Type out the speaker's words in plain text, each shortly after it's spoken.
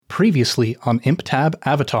Previously on ImpTab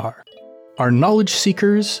Avatar. Our knowledge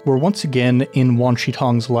seekers were once again in Wan Shi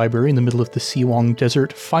Tong's library in the middle of the Siwang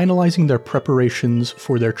Desert, finalizing their preparations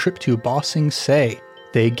for their trip to Ba Sing Se.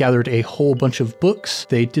 They gathered a whole bunch of books,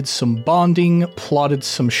 they did some bonding, plotted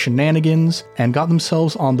some shenanigans, and got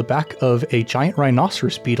themselves on the back of a giant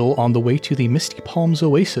rhinoceros beetle on the way to the Misty Palms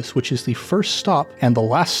Oasis, which is the first stop and the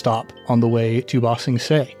last stop on the way to Ba Sing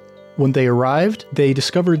Se. When they arrived, they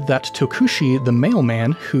discovered that Tokushi, the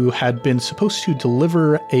mailman, who had been supposed to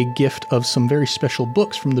deliver a gift of some very special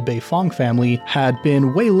books from the Beifong family, had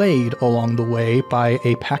been waylaid along the way by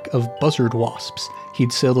a pack of buzzard wasps.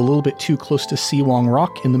 He'd sailed a little bit too close to Siwang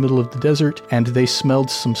Rock in the middle of the desert, and they smelled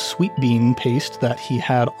some sweet bean paste that he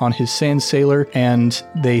had on his sand sailor, and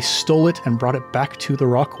they stole it and brought it back to the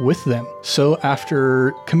rock with them. So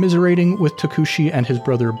after commiserating with Tokushi and his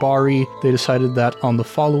brother Bari, they decided that on the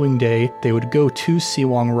following day, they would go to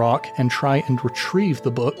Siwang Rock and try and retrieve the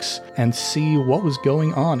books and see what was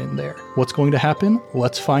going on in there. What's going to happen?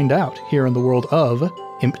 Let's find out here in the world of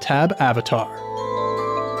ImpTab Avatar.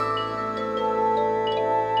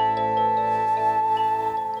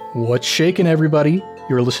 What's shaking, everybody?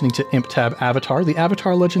 You're listening to ImpTab Avatar, the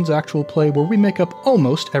Avatar Legends actual play where we make up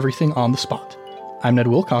almost everything on the spot. I'm Ned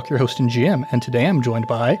Wilcock, your host and GM, and today I'm joined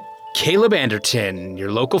by... Caleb Anderton,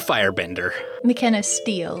 your local firebender. McKenna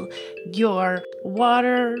Steele, your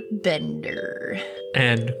water bender.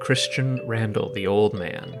 And Christian Randall, the old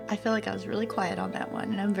man. I feel like I was really quiet on that one,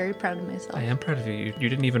 and I'm very proud of myself. I am proud of you. You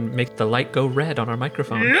didn't even make the light go red on our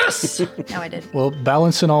microphone. Yes! No, I did. Well,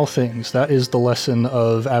 balance in all things. That is the lesson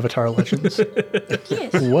of Avatar Legends.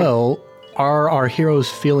 Yes. Well, are our heroes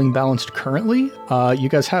feeling balanced currently? You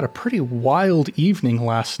guys had a pretty wild evening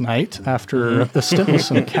last night after a stint with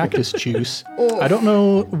some cactus juice. I don't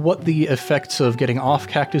know what the effects of getting off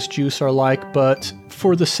cactus juice are like, but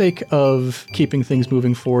for the sake of keeping things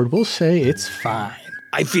moving forward, we'll say it's fine.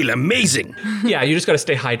 I feel amazing. Yeah, you just got to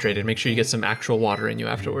stay hydrated. Make sure you get some actual water in you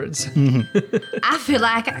afterwards. I feel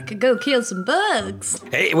like I could go kill some bugs.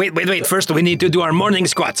 Hey, wait. First, we need to do our morning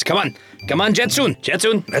squats. Come on,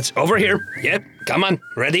 Jetsun. Let's over here. Yep, come on.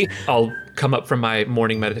 Ready? I'll come up from my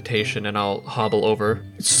morning meditation and I'll hobble over.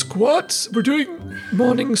 Squats? We're doing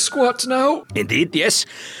morning squats now? Indeed, yes.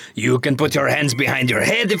 You can put your hands behind your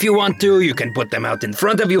head if you want to. You can put them out in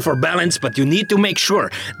front of you for balance, but you need to make sure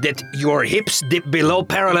that your hips dip below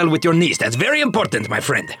parallel with your knees. That's very important, my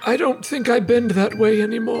friend. I don't think I bend that way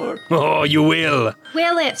anymore. Oh, you will.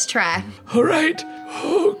 Well, let's try. All right.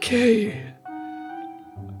 Okay.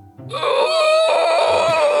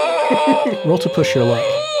 Roll to push your luck.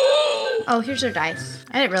 Oh, here's our dice.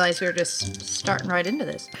 I didn't realize we were just starting right into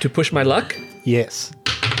this. To push my luck? Yes.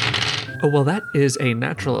 Oh, well, that is a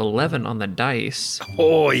natural 11 on the dice.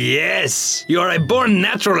 Oh, yes. You are a born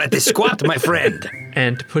natural at the squat, my friend.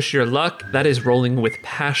 And to push your luck, that is rolling with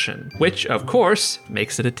passion, which, of course,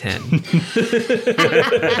 makes it a 10.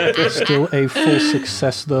 Still a full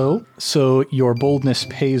success, though, so your boldness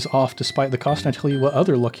pays off despite the cost. And I tell you what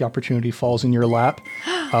other lucky opportunity falls in your lap.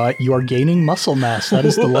 You are gaining muscle mass. That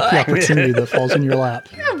is the lucky opportunity that falls in your lap.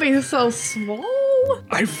 You're being so swole.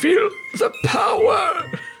 I feel the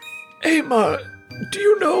power. Amar, do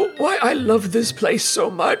you know why I love this place so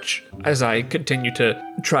much? As I continue to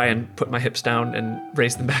try and put my hips down and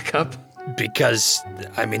raise them back up. Because,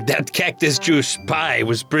 that cactus juice pie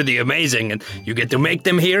was pretty amazing, and you get to make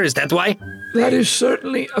them here, is that why? That is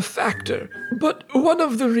certainly a factor. But one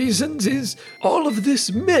of the reasons is all of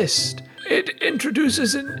this mist. It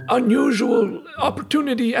introduces an unusual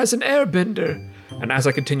opportunity as an airbender. And as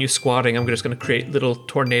I continue squatting, I'm just going to create little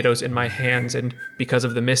tornadoes in my hands, and because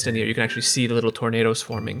of the mist in the air, you can actually see the little tornadoes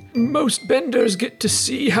forming. Most benders get to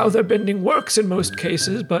see how their bending works in most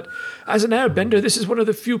cases, but as an airbender, this is one of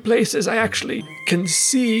the few places I actually can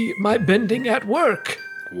see my bending at work.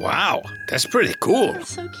 Wow, that's pretty cool.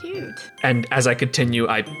 That's so cute. And as I continue,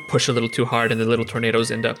 I push a little too hard, and the little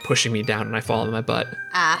tornadoes end up pushing me down, and I fall on my butt.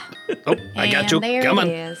 Oh, I got you. There Come on.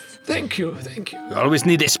 it is. Thank you. You always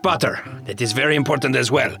need a spotter. That is very important as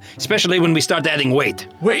well, especially when we start adding weight.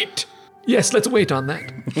 Wait. Yes, let's wait on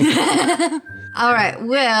that. All right,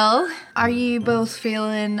 well, are you both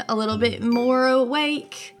feeling a little bit more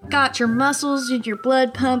awake? Got your muscles and your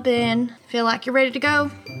blood pumping? Feel like you're ready to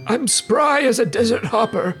go? I'm spry as a desert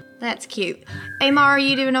hopper. That's cute. Amar, are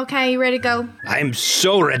you doing okay? You ready to go? I'm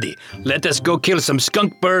so ready. Let us go kill some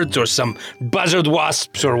skunk birds or some buzzard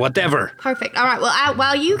wasps or whatever. Perfect. All right, well,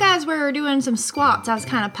 while you guys were doing some squats, I was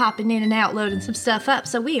kind of popping in and out, loading some stuff up,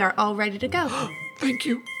 so we are all ready to go. Thank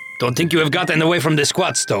you. Don't think you have gotten away from the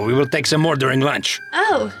squats, though. We will take some more during lunch.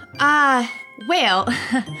 Oh, well,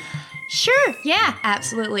 sure, yeah,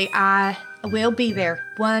 absolutely. I We'll be there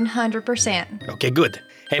 100%. Okay, good.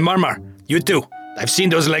 Hey, Marmar, you too. I've seen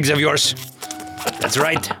those legs of yours. That's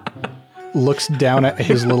right. Looks down at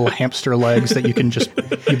his little hamster legs that you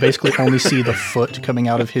basically only see the foot coming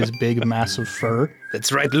out of his big, massive fur.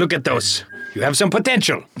 That's right. Look at those. You have some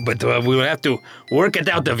potential, but we will have to work it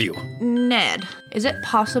out of you. Ned, is it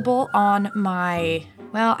possible on my...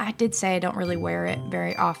 Well, I did say I don't really wear it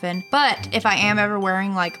very often, but if I am ever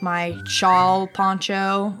wearing like my shawl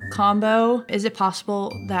poncho combo, is it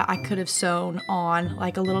possible that I could have sewn on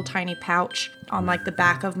like a little tiny pouch on like the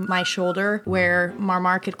back of my shoulder where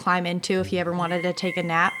Marmar could climb into if he ever wanted to take a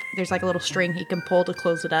nap? There's like a little string he can pull to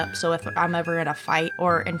close it up, so if I'm ever in a fight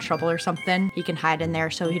or in trouble or something, he can hide in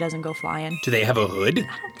there so he doesn't go flying. Do they have a hood? I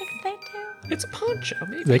don't think they do. It's a poncho,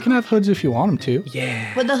 maybe. They can have hoods if you want them to.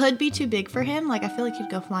 Yeah. Would the hood be too big for him? Like, I feel like he'd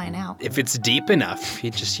go flying out. If it's deep enough, you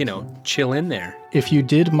just, chill in there. If you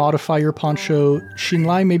did modify your poncho,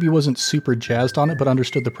 Xinlai maybe wasn't super jazzed on it, but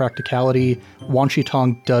understood the practicality. Wan Shi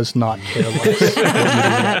Tong does not care less what you do with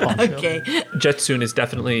that poncho. Okay. Jetsoon is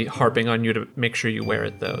definitely harping on you to make sure you wear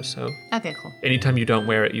it, though, so Okay, cool. anytime you don't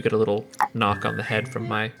wear it, you get a little knock on the head from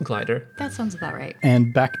my glider. That sounds about right.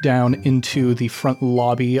 And back down into the front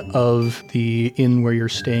lobby of the inn where you're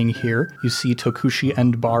staying here, you see Tokushi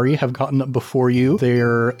and Bari have gotten up before you.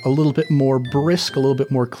 They're a little bit more brisk, a little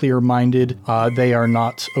bit more clear-minded. They are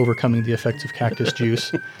not overcoming the effects of cactus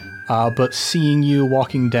juice. But seeing you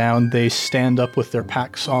walking down, they stand up with their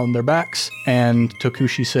packs on their backs, and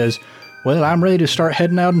Tokushi says, "Well, I'm ready to start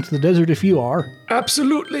heading out into the desert if you are."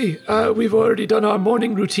 Absolutely. We've already done our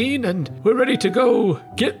morning routine, and we're ready to go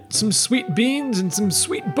get some sweet beans and some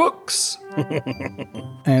sweet books.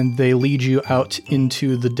 And they lead you out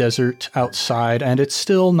into the desert outside, and it's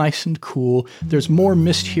still nice and cool. There's more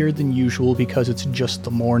mist here than usual because it's just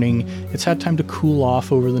the morning. It's had time to cool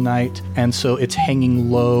off over the night, and so it's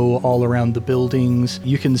hanging low all around the buildings.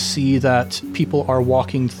 You can see that people are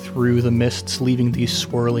walking through the mists, leaving these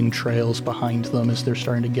swirling trails behind them as they're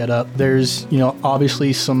starting to get up. There's,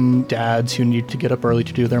 obviously some dads who need to get up early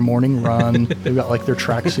to do their morning run. They've got like their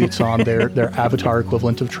tracksuits on, their Avatar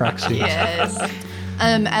equivalent of tracksuits. Yes.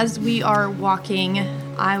 As we are walking,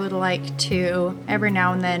 I would like to, every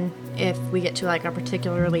now and then, if we get to like a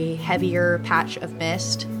particularly heavier patch of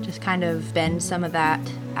mist, just kind of bend some of that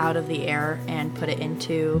out of the air and put it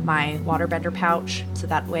into my waterbender pouch. So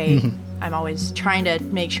that way I'm always trying to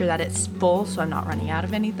make sure that it's full so I'm not running out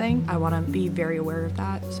of anything. I want to be very aware of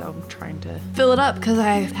that. So I'm trying to fill it up because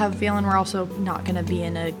I have a feeling we're also not going to be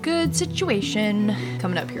in a good situation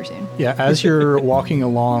coming up here soon. Yeah, as you're walking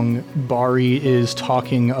along, Bari is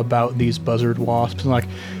talking about these buzzard wasps and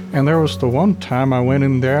and there was the one time I went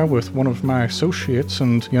in there with one of my associates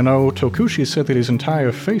and, Tokushi said that his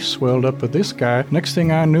entire face swelled up with this guy. Next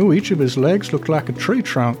thing I knew, each of his legs looked like a tree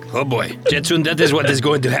trunk. Oh boy, Jetsoon, that is what is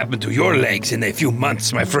going to happen to your legs in a few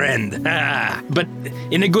months, my friend. But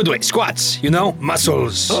in a good way. Squats,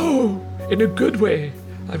 muscles. Oh, in a good way.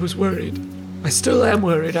 I was worried. I still am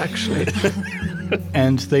worried, actually.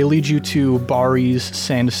 And they lead you to Bari's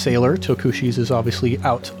Sand Sailor. Tokushi's is obviously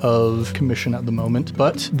out of commission at the moment,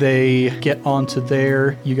 but they get onto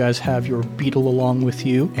there. You guys have your beetle along with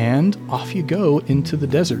you, and off you go into the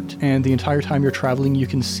desert. And the entire time you're traveling, you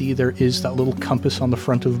can see there is that little compass on the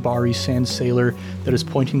front of Bari's Sand Sailor that is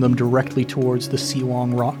pointing them directly towards the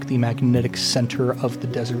Siwang Rock, the magnetic center of the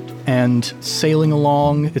desert. And sailing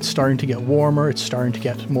along, it's starting to get warmer, it's starting to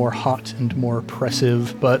get more hot and more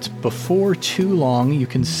oppressive, but before too long, you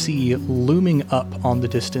can see looming up on the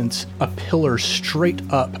distance a pillar straight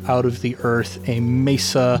up out of the earth, a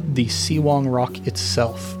mesa, the Siwang Rock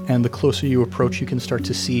itself. And the closer you approach, you can start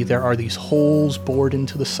to see there are these holes bored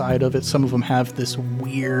into the side of it. Some of them have this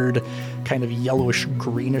weird kind of yellowish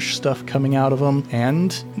greenish stuff coming out of them.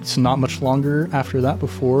 And it's not much longer after that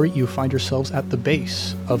before you find yourselves at the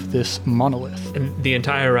base of this monolith. And the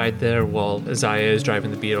entire ride there, while Zaya is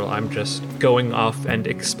driving the beetle, I'm just going off and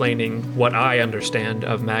explaining what I understand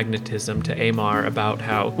of magnetism to Amar about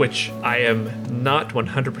how, which I am not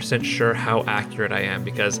 100% sure how accurate I am,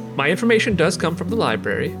 because my information does come from the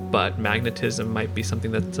library, but magnetism might be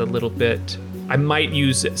something that's a little bit... I might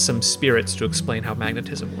use some spirits to explain how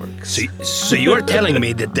magnetism works. So you're telling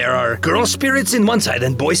me that there are girl spirits in one side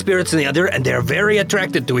and boy spirits in the other, and they're very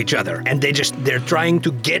attracted to each other, and they're trying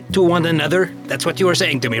to get to one another? That's what you are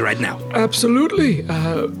saying to me right now. Absolutely.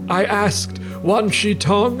 I asked Wan Shi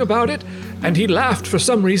Tong about it, and he laughed for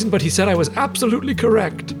some reason, but he said I was absolutely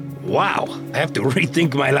correct. Wow, I have to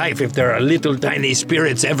rethink my life if there are little tiny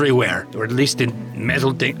spirits everywhere, or at least in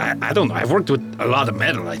metal thing. I don't know, I've worked with a lot of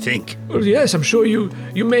metal, I think. Well, yes, I'm sure you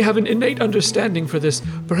may have an innate understanding for this,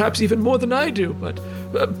 perhaps even more than I do, but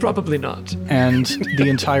Probably not. And the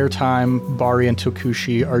entire time, Bari and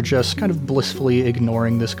Tokushi are just kind of blissfully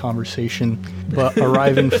ignoring this conversation. But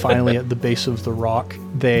arriving finally at the base of the rock,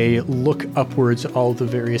 they look upwards at all the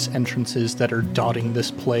various entrances that are dotting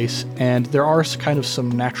this place. And there are kind of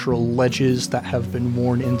some natural ledges that have been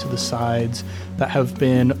worn into the sides that have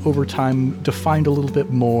been, over time, defined a little bit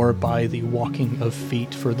more by the walking of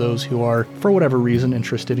feet for those who are, for whatever reason,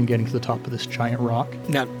 interested in getting to the top of this giant rock.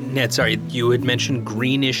 Now, Ned, sorry, you had mentioned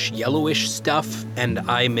greenish, yellowish stuff, and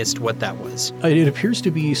I missed what that was. It appears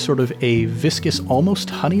to be sort of a viscous, almost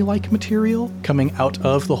honey-like material coming out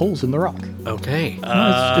of the holes in the rock. Okay.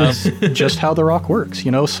 It's just how the rock works.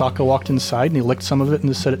 You know, Sokka walked inside and he licked some of it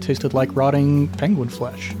and said it tasted like rotting penguin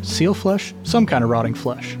flesh. Seal flesh? Some kind of rotting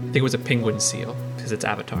flesh. I think it was a penguin seal, because it's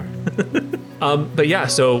Avatar. But yeah,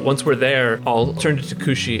 so once we're there, I'll turn to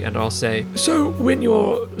Takushi and I'll say, So, when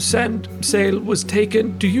your sand sail was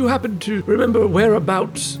taken, do you happen to remember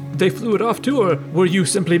whereabouts they flew it off to, or were you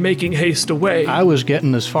simply making haste away? I was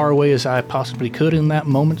getting as far away as I possibly could in that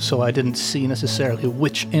moment, so I didn't see necessarily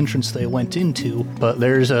which entrance they went into, but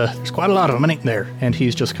there's quite a lot of them, ain't there? And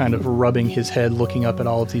he's just kind of rubbing his head, looking up at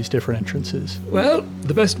all of these different entrances. Well,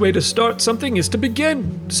 the best way to start something is to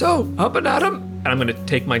begin. So, up and at 'em. and I'm going to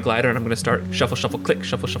take my glider and I'm going to start shuffle, shuffle,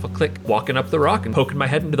 click, walking up the rock and poking my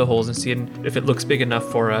head into the holes and seeing if it looks big enough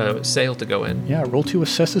for a sail to go in. Yeah, roll to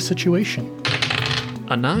assess the situation.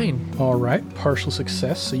 A 9. All right, partial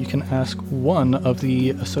success, so you can ask one of the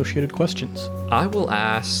associated questions. I will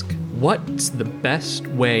ask, what's the best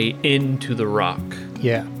way into the rock?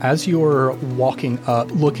 Yeah, as you're walking up,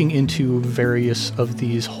 looking into various of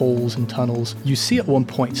these holes and tunnels, you see at one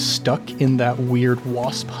point stuck in that weird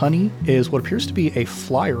wasp honey is what appears to be a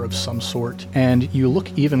flyer of some sort. And you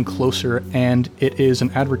look even closer, and it is an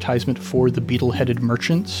advertisement for the beetle-headed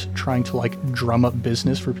merchants trying to, drum up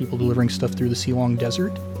business for people delivering stuff through the Siwang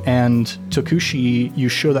Desert. And Tokushi, you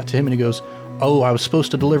show that to him, and he goes, "Oh, I was supposed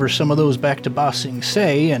to deliver some of those back to Ba Sing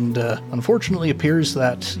Se, and unfortunately appears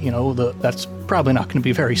that, that's probably not going to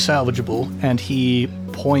be very salvageable." And he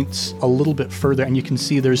points a little bit further, and you can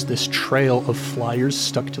see there's this trail of flyers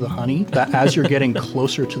stuck to the honey that as you're getting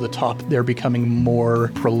closer to the top, they're becoming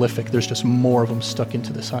more prolific. There's just more of them stuck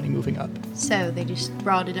into this honey moving up. So they just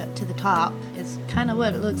brought it up to the top. It's kind of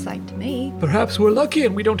what it looks like to me. Perhaps we're lucky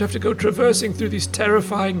and we don't have to go traversing through these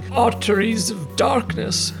terrifying arteries of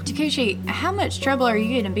darkness. Takushi, how much trouble are you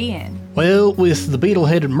going to be in? Well, with the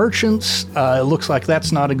beetle-headed merchants, it looks like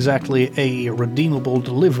that's not exactly a redeemable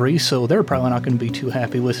delivery, so they're probably not going to be too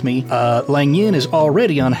happy with me. Lang Yin is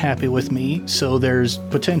already unhappy with me, so there's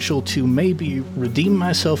potential to maybe redeem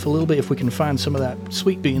myself a little bit if we can find some of that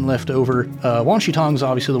sweet bean left over. Wan Shi Tong's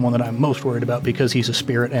obviously the one that I'm most worried about because he's a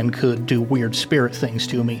spirit and could do weird spirit things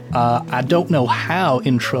to me. I don't know how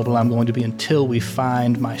in trouble I'm going to be until we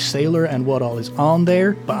find my sailor and what all is on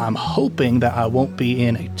there, but I'm hoping that I won't be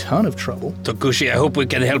in a ton of trouble. Tokushi, I hope we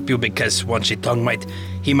can help you because Wan Shi Tong might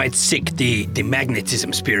sick the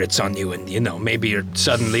magnetism spirits on you, and maybe you're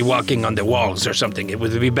suddenly walking on the walls or something. It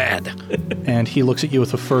would be bad. And he looks at you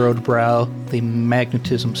with a furrowed brow. The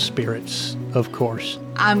magnetism spirits, of course.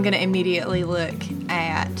 I'm going to immediately look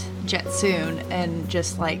at Jetsoon and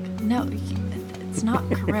just no, it's not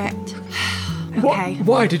correct. Okay.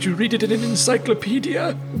 Why did you read it in an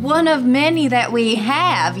encyclopedia? One of many that we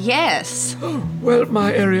have, yes. Oh, well,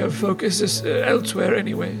 my area of focus is elsewhere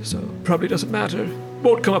anyway, so probably doesn't matter.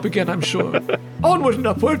 Won't come up again, I'm sure. Onward and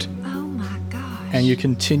upward. Oh my gosh. And you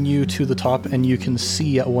continue to the top, and you can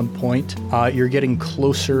see at one point, you're getting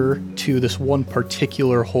closer to this one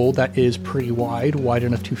particular hole that is pretty wide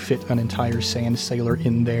enough to fit an entire sand sailor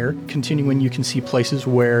in there. Continuing, you can see places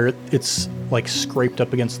where it's scraped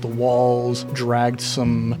up against the walls, dragged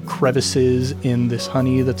some crevices in this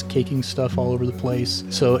honey that's caking stuff all over the place.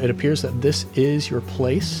 So it appears that this is your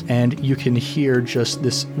place, and you can hear just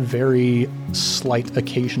this very slight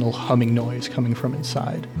occasional humming noise coming from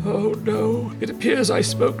inside. Oh no, it appears I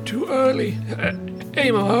spoke too early.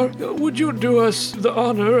 Amar, would you do us the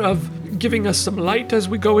honor of giving us some light as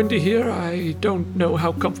we go into here? I don't know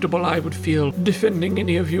how comfortable I would feel defending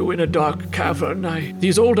any of you in a dark cavern.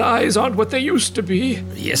 These old eyes aren't what they used to be.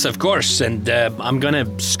 Yes, of course. And I'm going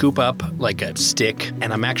to scoop up a stick,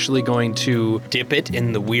 and I'm actually going to dip it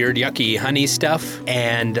in the weird, yucky honey stuff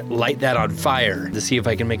and light that on fire to see if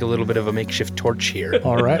I can make a little bit of a makeshift torch here.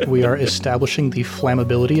 All right, we are establishing the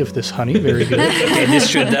flammability of this honey. Very good. Okay, this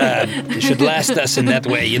should last us in that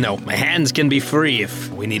way. My hands can be free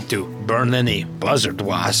if we need to burn any buzzard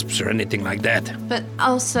wasps or anything like that. But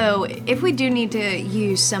also, if we do need to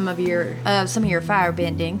use some of your fire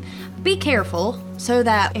bending, be careful. so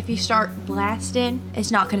that if you start blasting,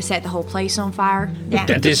 it's not going to set the whole place on fire. Yeah.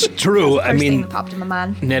 That is true. That's the I first thing mean, that popped in my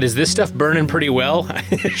mind. Ned, is this stuff burning pretty well?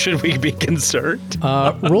 Should we be concerned?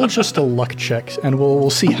 Roll just a luck check, and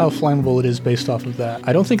we'll see how flammable it is based off of that.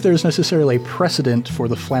 I don't think there's necessarily a precedent for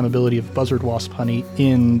the flammability of buzzard wasp honey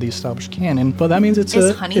in the established canon, but that means it's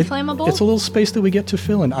Is honey flammable? It's a little space that we get to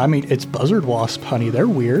fill in. I mean, it's buzzard wasp honey. They're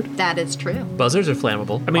weird. That is true. Buzzards are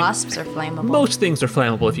flammable. I mean, Wasps are flammable. most things are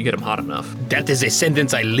flammable if you get them hot enough. That is a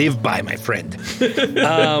sentence I live by, my friend.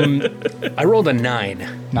 I rolled a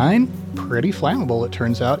 9. 9? Pretty flammable, it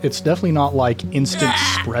turns out. It's definitely not like instant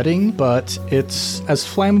spreading, but it's as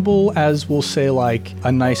flammable as, we'll say, like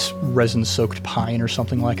a nice resin-soaked pine or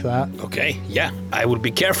something like that. Okay, yeah, I will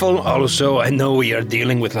be careful. Also, I know we are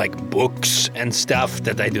dealing with like books and stuff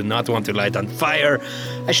that I do not want to light on fire.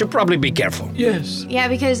 I should probably be careful. Yes. Yeah,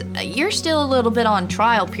 because you're still a little bit on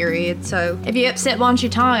trial period, so if you upset Wan Shi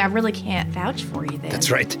Tong, I really can't vouch for you then.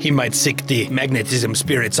 That's right. He might sick the magnetism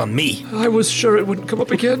spirits on me. I was sure it wouldn't come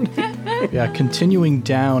up again. Yeah, continuing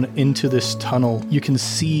down into this tunnel, you can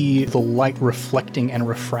see the light reflecting and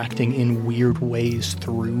refracting in weird ways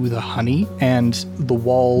through the honey, and the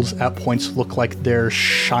walls at points look like they're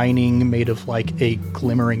shining, made of like a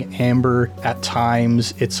glimmering amber. At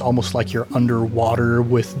times, it's almost like you're underwater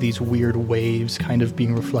with these weird waves kind of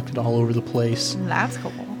being reflected all over the place. That's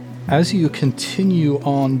cool. As you continue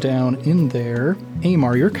on down in there,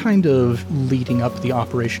 Amar, you're kind of leading up the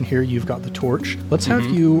operation here. You've got the torch. Let's have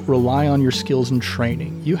you rely on your skills and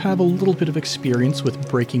training. You have a little bit of experience with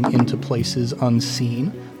breaking into places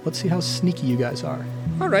unseen. Let's see how sneaky you guys are.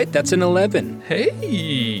 All right, that's an 11.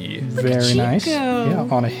 Hey! Very nice. Yeah,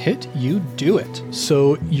 on a hit, you do it.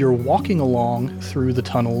 So you're walking along through the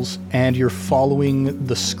tunnels and you're following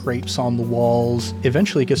the scrapes on the walls.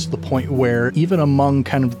 Eventually it gets to the point where even among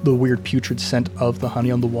kind of the weird putrid scent of the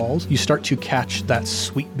honey on the walls, you start to catch that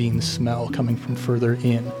sweet bean smell coming from further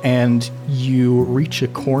in. And you reach a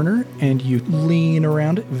corner and you lean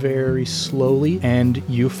around it very slowly and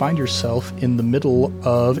you find yourself in the middle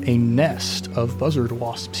of a nest of buzzard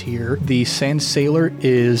wasps here. The sand sailor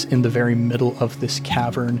is in the very middle of this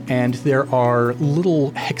cavern, and there are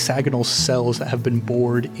little hexagonal cells that have been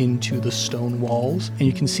bored into the stone walls, and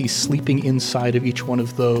you can see sleeping inside of each one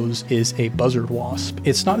of those is a buzzard wasp.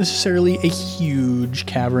 It's not necessarily a huge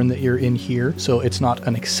cavern that you're in here, so it's not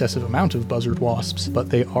an excessive amount of buzzard wasps, but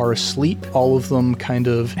they are asleep, all of them kind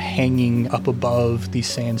of hanging up above the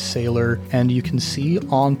sand sailor, and you can see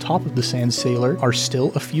on top of the sand sailor are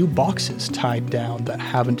still a few boxes tied down that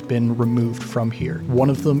haven't been removed from here. One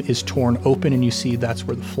of them is torn open and you see that's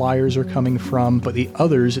where the flyers are coming from, but the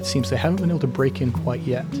others, it seems they haven't been able to break in quite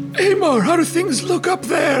yet. Amar, how do things look up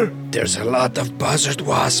there? There's a lot of buzzard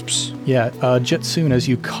wasps. Yeah, Jetsoon, as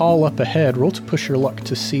you call up ahead, roll to push your luck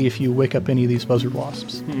to see if you wake up any of these buzzard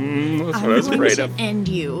wasps. That's I'm what I was going afraid to of. end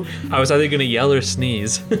you. I was either going to yell or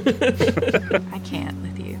sneeze. I can't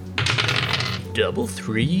with you. Double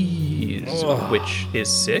threes, which is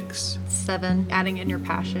 6. 7, adding in your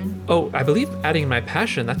passion. Oh, I believe adding my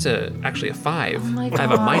passion, that's actually a 5. Oh my gosh. I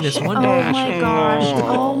have a -1 to Oh passion. my gosh.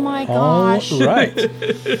 Oh my gosh. All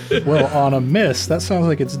right. Well, on a miss, that sounds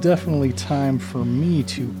like it's definitely time for me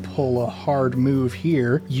to pull a hard move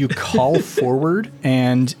here. You call forward,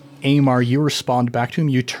 and Amar, you respond back to him.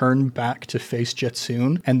 You turn back to face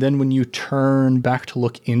Jetsoon, and then when you turn back to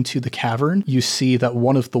look into the cavern, you see that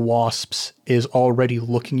one of the wasps is already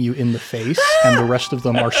looking you in the face, and the rest of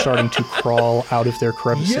them are starting to crawl out of their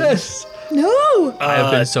crevices. Yes! No. I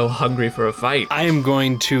have been so hungry for a fight. I am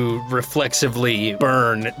going to reflexively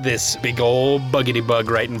burn this big old buggity bug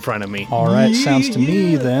right in front of me. All right, sounds to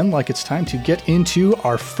me then like it's time to get into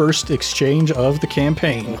our first exchange of the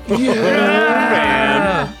campaign.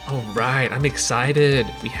 All right, I'm excited.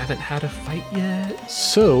 We haven't had a fight yet.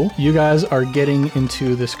 So, you guys are getting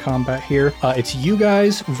into this combat here. It's you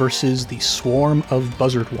guys versus the swarm of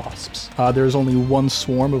buzzard wasps. There's only one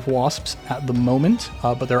swarm of wasps at the moment,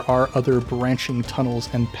 but there are other branching tunnels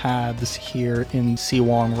and paths here in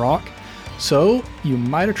Siwang Rock. So, you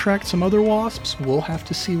might attract some other wasps. We'll have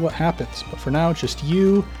to see what happens. But for now, just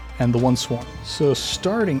you and the one swarm. So,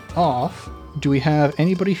 starting off, do we have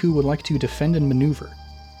anybody who would like to defend and maneuver?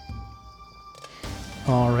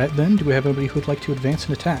 All right, then. Do we have anybody who would like to advance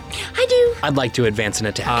and attack? I do. I'd like to advance an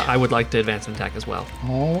attack. I would like to advance and attack as well.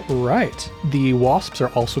 All right. The wasps are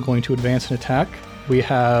also going to advance and attack. We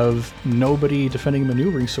have nobody defending and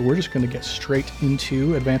maneuvering, so we're just going to get straight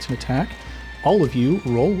into advance and attack. All of you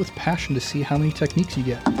roll with passion to see how many techniques you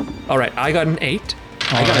get. All right, I got an 8.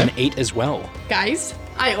 I got an 8 as well. Guys,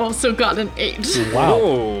 I also got an 8.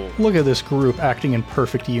 Wow. Look at this group acting in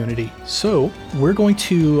perfect unity. So, we're going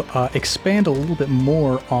to expand a little bit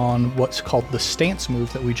more on what's called the stance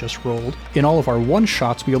move that we just rolled. In all of our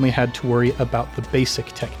one-shots, we only had to worry about the basic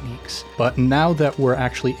techniques. But now that we're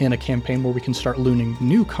actually in a campaign where we can start learning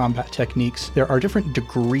new combat techniques, there are different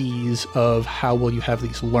degrees of how well you have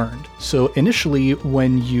these learned. So, initially,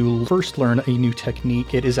 when you first learn a new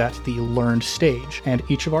technique, it is at the learned stage. And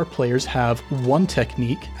each of our players have one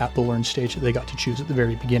technique at the learned stage that they got to choose at the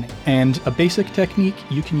very beginning. And a basic technique,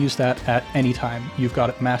 you can use that at any time. You've got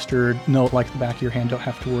it mastered, know it like the back of your hand, don't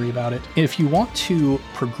have to worry about it. If you want to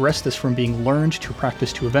progress this from being learned to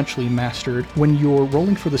practice to eventually mastered, when you're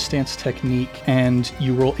rolling for the stance technique and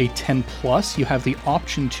you roll a 10 plus, you have the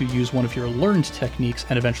option to use one of your learned techniques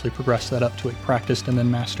and eventually progress that up to a practiced and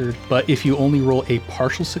then mastered. But if you only roll a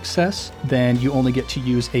partial success, then you only get to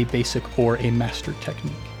use a basic or a mastered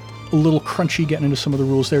technique. A little crunchy getting into some of the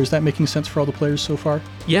rules there. Is that making sense for all the players so far?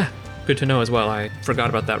 Yeah, good to know as well. I forgot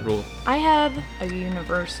about that rule. I have a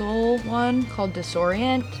universal one called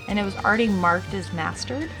Disorient, and it was already marked as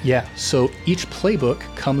mastered. Yeah, so each playbook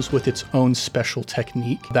comes with its own special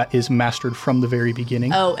technique that is mastered from the very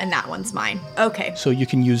beginning. Oh, and that one's mine. Okay. So you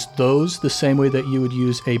can use those the same way that you would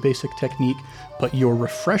use a basic technique, but your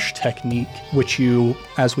refresh technique, which you,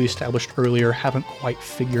 as we established earlier, haven't quite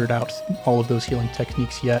figured out all of those healing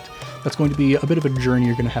techniques yet, that's going to be a bit of a journey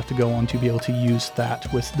you're going to have to go on to be able to use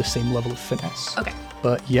that with the same level of finesse. Okay.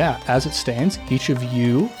 But yeah, as it stands, each of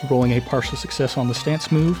you rolling a partial success on the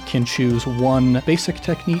stance move can choose one basic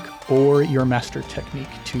technique or your mastered technique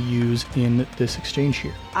to use in this exchange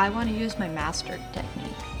here. I want to use my mastered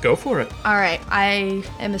technique. Go for it. All right, I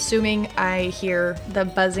am assuming I hear the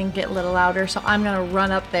buzzing get a little louder, so I'm going to run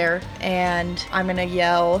up there and I'm going to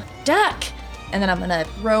yell, "Duck!" And then I'm going to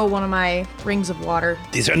throw one of my rings of water.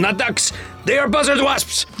 These are not ducks. They are buzzard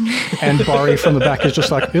wasps. And Bari from the back is just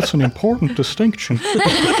like, it's an important distinction.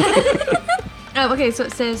 Okay, so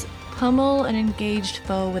it says, pummel an engaged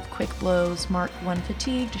foe with quick blows, mark 1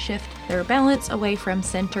 fatigue to shift their balance away from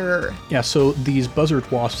center. Yeah, so these buzzard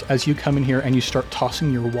wasps, as you come in here and you start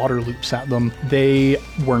tossing your water loops at them, they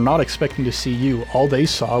were not expecting to see you. All they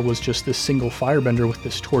saw was just this single firebender with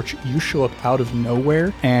this torch. You show up out of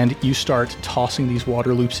nowhere and you start tossing these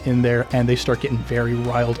water loops in there and they start getting very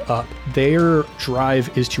riled up. Their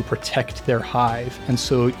drive is to protect their hive, and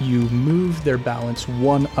so you move their balance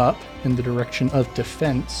 1 up in the direction of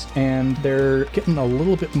defense, and they're getting a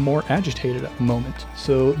little bit more agitated at the moment.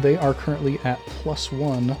 So they are currently at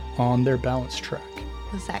 +1 on their balance track.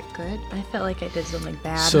 Was that good? I felt like I did something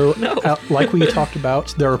bad. So, like we talked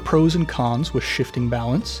about, there are pros and cons with shifting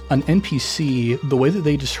balance. An NPC, the way that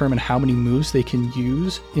they determine how many moves they can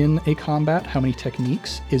use in a combat, how many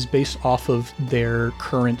techniques, is based off of their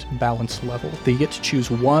current balance level. They get to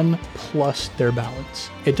choose 1 plus their balance.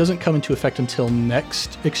 It doesn't come into effect until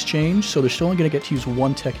next exchange, so they're still only going to get to use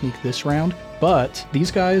 1 technique this round. But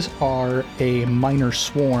these guys are a minor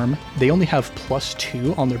swarm. They only have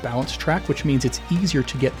 +2 on their balance track, which means it's easier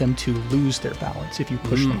to get them to lose their balance if you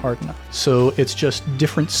push them hard enough. So it's just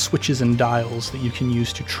different switches and dials that you can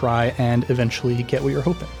use to try and eventually get what you're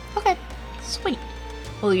hoping. Okay, sweet.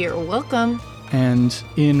 Well, you're welcome. And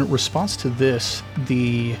in response to this,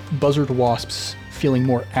 the buzzard wasps, feeling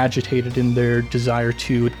more agitated in their desire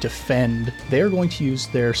to defend, they are going to use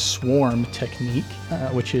their swarm technique,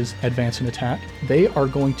 which is advance and attack. They are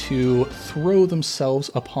going to throw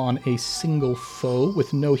themselves upon a single foe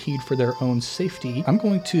with no heed for their own safety. I'm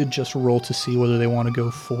going to just roll to see whether they want to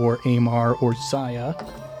go for Amar or Zaya.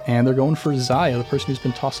 And they're going for Zaya, the person who's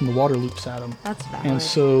been tossing the water loops at them. That's valid. And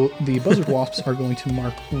so the buzzard wasps are going to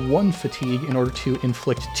mark 1 fatigue in order to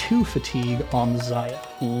inflict 2 fatigue on Zaya.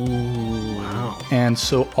 Ooh, wow. And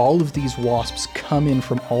so all of these wasps come in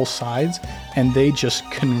from all sides, and they just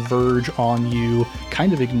converge on you,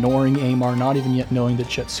 kind of ignoring Amar, not even yet knowing that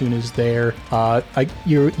Jetsun is there.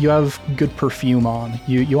 You have good perfume on.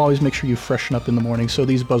 You always make sure you freshen up in the morning, so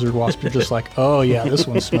these buzzard wasps are just like, oh yeah, this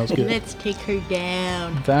one smells good. Let's take her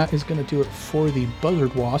down. That is going to do it for the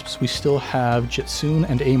buzzard wasps. We still have Jetsun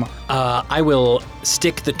and Amar. I will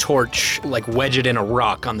stick the torch, wedge it in a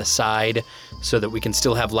rock on the side so that we can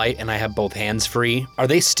still have light, and I have both hands free. Are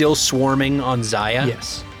they still swarming on Zaya?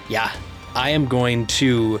 Yes. Yeah. I am going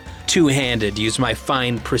to two-handed use my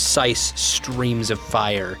fine, precise streams of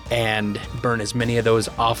fire and burn as many of those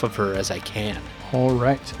off of her as I can. All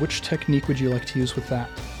right. Which technique would you like to use with that?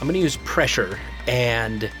 I'm going to use pressure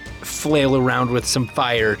and flail around with some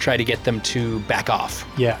fire, try to get them to back off.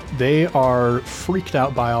 Yeah, they are freaked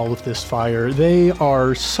out by all of this fire. They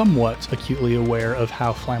are somewhat acutely aware of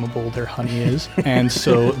how flammable their honey is, and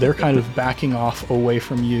so they're kind of backing off away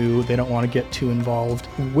from you. They don't want to get too involved.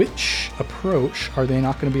 Which approach are they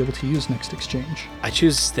not going to be able to use next exchange? I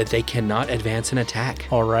choose that they cannot advance an attack.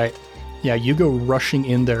 All right. Yeah, you go rushing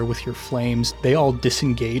in there with your flames. They all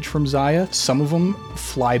disengage from Zaya. Some of them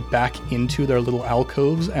fly back into their little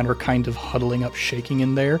alcoves and are kind of huddling up, shaking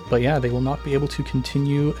in there. But yeah, they will not be able to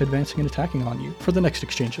continue advancing and attacking on you, for the next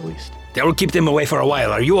exchange at least. That will keep them away for a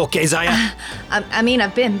while. Are you okay, Zaya? I mean,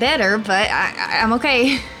 I've been better, but I'm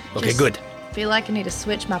okay. Okay, Just good. feel like I need to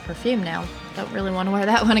switch my perfume now. Don't really want to wear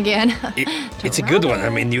that one again. It's a good one. I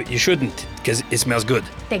mean, you shouldn't, because it smells good.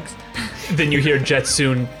 Thanks. Then you hear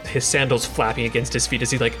Jetsoon, his sandals flapping against his feet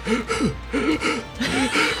as he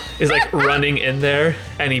is running in there,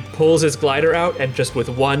 and he pulls his glider out, and just with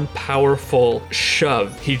one powerful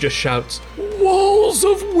shove, he just shouts, "Walls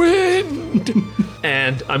of wind!"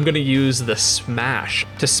 And I'm gonna use the smash.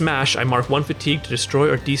 To smash, I mark 1 fatigue to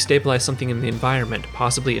destroy or destabilize something in the environment,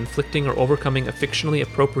 possibly inflicting or overcoming a fictionally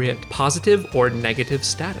appropriate positive or negative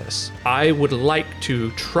status. I would like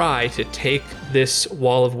to try to take this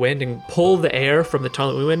wall of wind and pull the air from the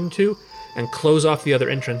tunnel we went into and close off the other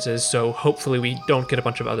entrances, so hopefully we don't get a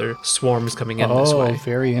bunch of other swarms coming in this way. Oh,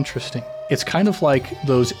 very interesting. It's kind of like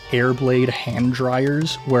those Airblade hand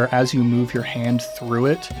dryers, where as you move your hand through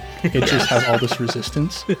it, it just has all this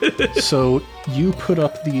resistance. So you put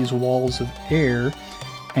up these walls of air,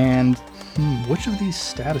 and which of these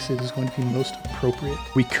statuses is going to be most appropriate?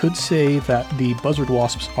 We could say that the buzzard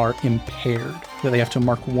wasps are impaired, that they have to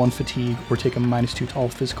mark 1 fatigue or take a -2 to all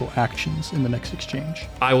physical actions in the next exchange.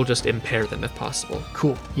 I will just impair them if possible.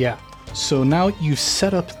 Cool, yeah. So now you've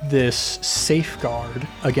set up this safeguard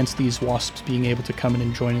against these wasps being able to come in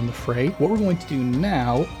and join in the fray. What we're going to do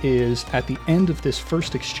now is, at the end of this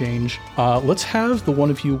first exchange, let's have the one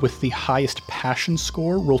of you with the highest passion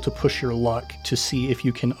score roll to push your luck to see if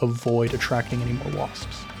you can avoid attracting any more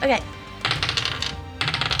wasps. Okay.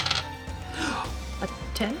 A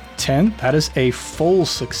 10? 10, that is a full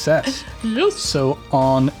success. Yes. So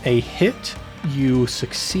on a hit, you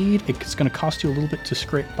succeed. It's going to cost you a little bit to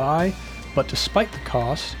scrape by, but despite the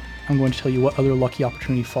cost, I'm going to tell you what other lucky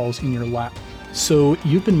opportunity falls in your lap. So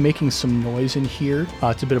you've been making some noise in here.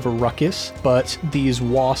 It's a bit of a ruckus, but these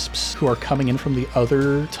wasps who are coming in from the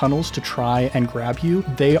other tunnels to try and grab you,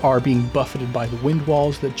 they are being buffeted by the wind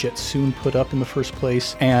walls that Jetsoon put up in the first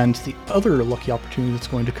place. And the other lucky opportunity that's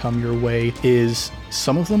going to come your way is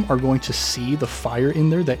some of them are going to see the fire in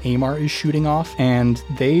there that Amar is shooting off, and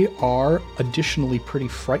they are additionally pretty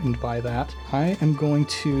frightened by that. I am going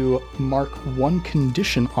to mark 1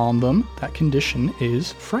 condition on them. That condition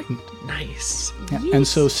is frightened. Nice. Yeah. And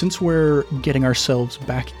so since we're getting ourselves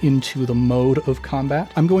back into the mode of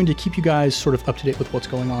combat, I'm going to keep you guys sort of up to date with what's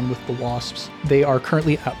going on with the wasps. They are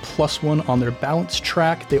currently at +1 on their balance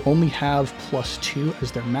track. They only have +2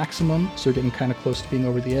 as their maximum, so they're getting kind of close to being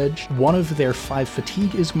over the edge. 1 of their 5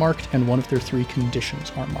 fatigue is marked, and 1 of their 3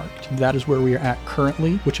 conditions are marked. That is where we are at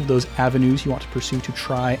currently. Which of those avenues you want to pursue to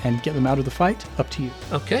try and get them out of the fight? Up to you.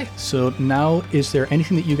 Okay. So now, is there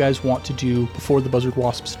anything that you guys want to do before the buzzard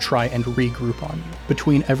wasps try and regroup on you?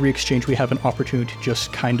 Between every exchange, we have an opportunity to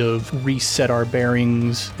just kind of reset our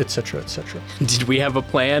bearings, etc., etc. Did we have a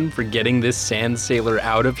plan for getting this sand sailor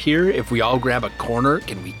out of here? If we all grab a corner,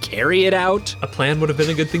 can we carry it out? A plan would have been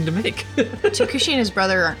a good thing to make. Takushi and his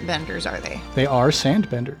brother aren't benders, are they? They are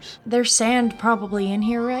sandbenders. There's sand probably in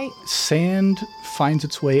here, right? Sand finds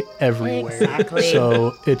its way everywhere. Exactly.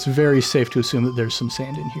 So it's very safe to assume that there's some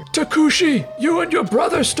sand in here. Takushi, you and your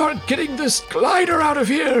brother start getting this glider out of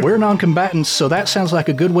here. We're non-combatants, so that sounds like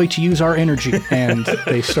a good way to use our energy. And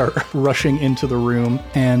they start rushing into the room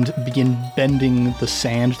and begin bending the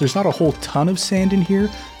sand. There's not a whole ton of sand in here,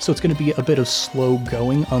 so it's going to be a bit of slow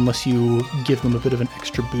going unless you give them a bit of an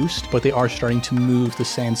extra boost, but they are starting to move the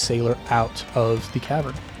sand sailor out of the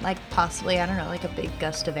cavern. Like possibly, I don't know, like a big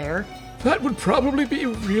gust of air. That would probably be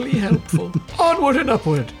really helpful. Onward and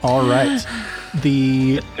upward. All right.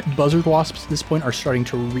 The buzzard wasps at this point are starting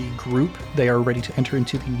to regroup. They are ready to enter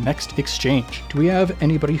into the next exchange. Do we have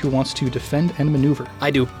anybody who wants to defend and maneuver?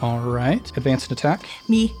 I do. All right. Advance and attack.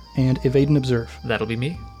 Me. And evade and observe. That'll be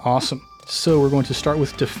me. Awesome. So we're going to start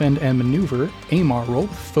with defend and maneuver. Amar, roll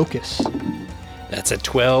with focus. That's a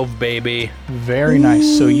 12, baby. Very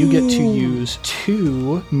nice. So you get to use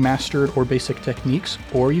 2 mastered or basic techniques,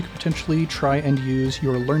 or you can potentially try and use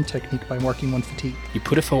your learn technique by marking 1 fatigue. You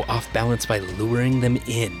put a foe off balance by luring them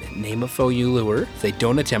in. Name a foe you lure. If they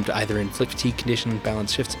don't attempt to either inflict fatigue condition,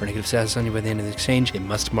 balance shifts, or negative status on you by the end of the exchange, they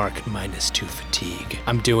must mark -2 fatigue.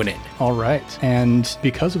 I'm doing it. All right. And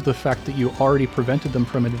because of the fact that you already prevented them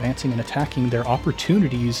from advancing and attacking, their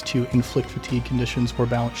opportunities to inflict fatigue conditions or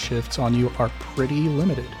balance shifts on you are pretty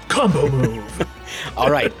limited. Combo move.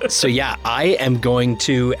 All right, so yeah, I am going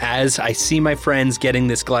to, as I see my friends getting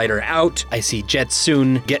this glider out, I see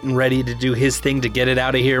Jetsoon getting ready to do his thing to get it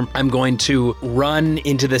out of here. I'm going to run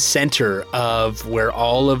into the center of where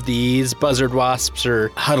all of these buzzard wasps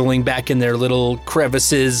are huddling back in their little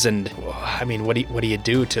crevices. And I mean, what do you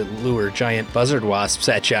do to lure giant buzzard wasps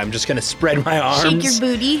at you? I'm just going to spread my arms. Shake your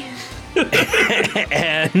booty.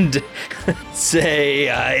 And say,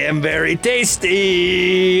 I am very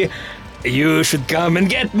tasty. You should come and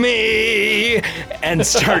get me. And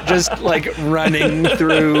start just like running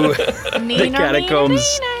through the catacombs.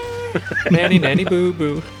 Nanny, nanny, boo,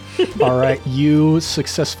 boo. All right, you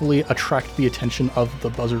successfully attract the attention of the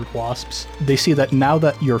buzzard wasps. They see that now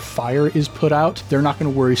that your fire is put out, they're not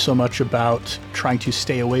going to worry so much about trying to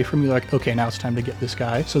stay away from you. Like, okay, now it's time to get this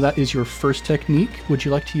guy. So that is your first technique. Would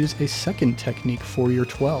you like to use a second technique for your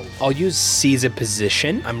 12? I'll use seize a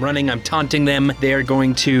position. I'm running, I'm taunting them. They're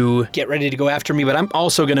going to get ready to go after me, but I'm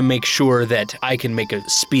also going to make sure that I can make a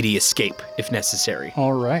speedy escape if necessary.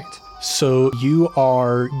 All right. So you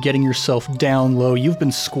are getting yourself down low. You've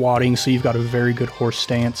been squatting, so you've got a very good horse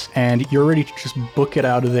stance, and you're ready to just book it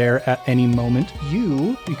out of there at any moment.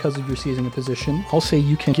 You, because of your seizing a position, I'll say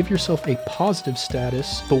you can give yourself a positive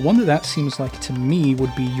status. The one that seems like to me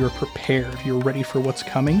would be you're prepared. You're ready for what's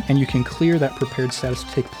coming, and you can clear that prepared status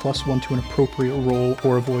to take +1 to an appropriate roll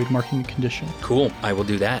or avoid marking a condition. Cool, I will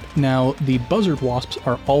do that. Now, the buzzard wasps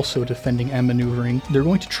are also defending and maneuvering. They're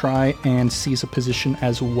going to try and seize a position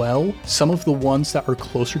as well. Some of the ones that are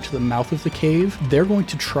closer to the mouth of the cave, they're going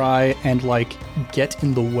to try and get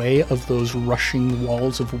in the way of those rushing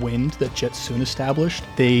walls of wind that Jetsoon established.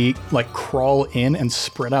 They crawl in and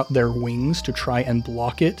spread out their wings to try and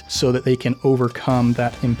block it so that they can overcome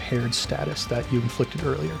that impaired status that you inflicted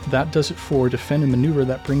earlier. That does it for defend and maneuver.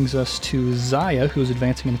 That brings us to Zaya, who's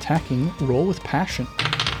advancing and attacking. Roll with passion.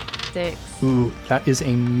 6. Ooh, that is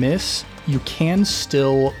a miss. You can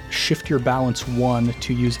still shift your balance 1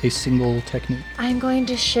 to use a single technique. I'm going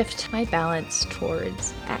to shift my balance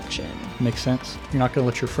towards action. Makes sense. You're not going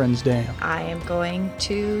to let your friends down. I am going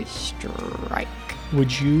to strike.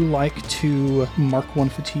 Would you like to mark 1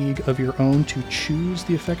 fatigue of your own to choose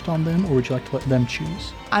the effect on them, or would you like to let them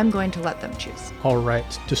choose? I'm going to let them choose. All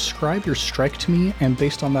right. Describe your strike to me, and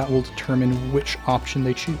based on that, we'll determine which option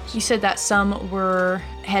they choose. You said that some were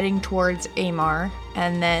heading towards Amar,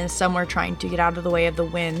 and then some were trying to get out of the way of the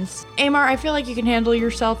winds. Amar, I feel like you can handle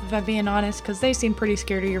yourself, if I'm being honest, because they seem pretty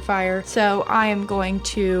scared of your fire. So I am going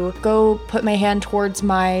to go put my hand towards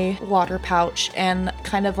my water pouch and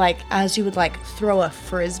kind of as you would throw a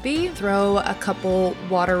frisbee, throw a couple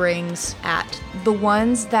water rings at the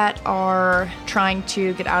ones that are trying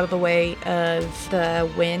to get out of the way of the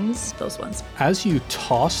winds, those ones. As you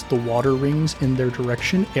toss the water rings in their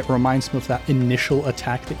direction, it reminds them of that initial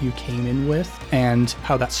attack that you came in with, and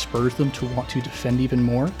how that spurs them to want to defend even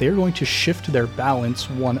more. They're going to shift their balance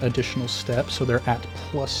 1 additional step, so they're at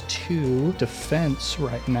 +2 defense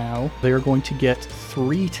right now. They're going to get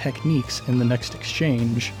 3 techniques in the next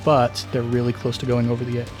exchange, but they're really close to going over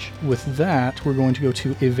the edge. With that, we're going to go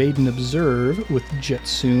to evade and observe with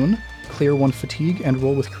Jetsoon. Clear 1 fatigue and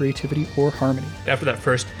roll with creativity or harmony. After that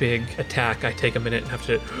first big attack, I take a minute and have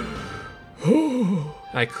to...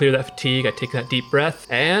 I clear that fatigue, I take that deep breath,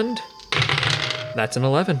 and... that's an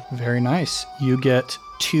 11. Very nice. You get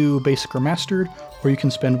 2 basic or mastered, or you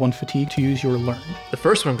can spend 1 fatigue to use your learn. The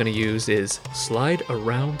first one I'm going to use is Slide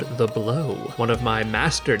Around the Blow, one of my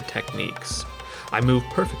mastered techniques. I move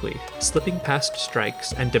perfectly, slipping past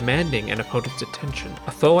strikes and demanding an opponent's attention.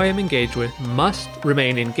 A foe I am engaged with must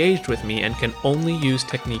remain engaged with me and can only use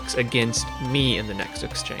techniques against me in the next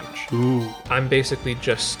exchange. Ooh. I'm basically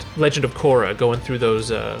just Legend of Korra going through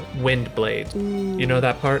those wind blades. Ooh. You know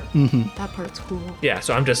that part? That part's cool. Yeah,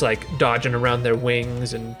 so I'm just dodging around their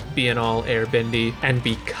wings and being all airbendy. And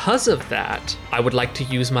because of that, I would like to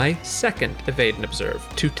use my second evade and observe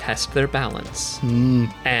to test their balance.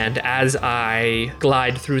 And as I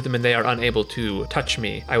glide through them and they are unable to touch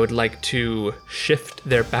me, I would like to shift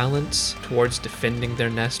their balance towards defending their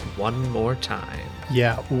nest one more time.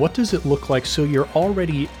 Yeah, what does it look like? So you're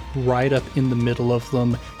already right up in the middle of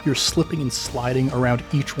them. You're slipping and sliding around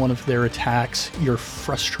each one of their attacks. You're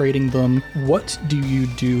frustrating them. What do you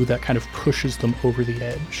do that kind of pushes them over the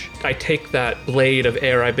edge? I take that blade of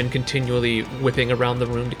air I've been continually whipping around the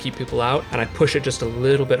room to keep people out, and I push it just a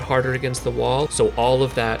little bit harder against the wall, so all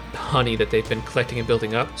of that honey that they've been collecting and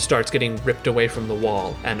building up starts getting ripped away from the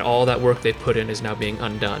wall, and all that work they put in is now being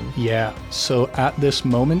undone. Yeah, so at this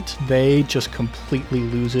moment, they just completely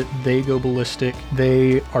lose it. They go ballistic.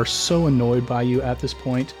 They are so annoyed by you at this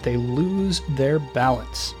point, they lose their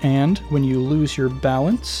balance. And when you lose your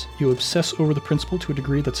balance, you obsess over the principle to a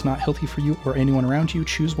degree that's not healthy for you or anyone around you.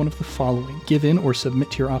 Choose one of the following: give in or submit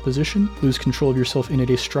to your opposition, lose control of yourself in a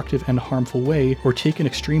destructive and harmful way, or take an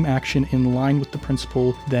extreme action in line with the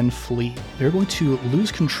principle, then flee. They're going to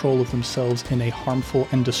lose control of themselves in a harmful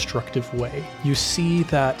and destructive way. You see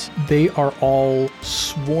that they are all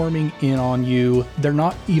swarming in on you. They're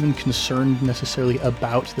not even concerned necessarily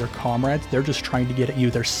about their comrades. They're just trying to get at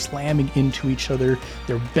you. They're slamming into each other.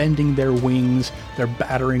 They're bending their wings. They're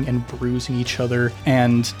battering and bruising each other.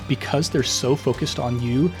 And because they're so focused on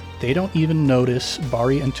you, they don't even notice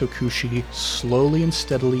Bari and Tokushi slowly and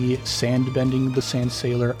steadily sand-bending the Sand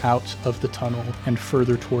Sailor out of the tunnel and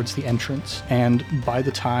further towards the entrance. And by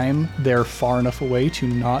the time they're far enough away to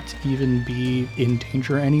not even be in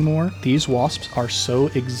danger anymore, these wasps are so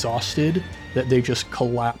exhausted that they just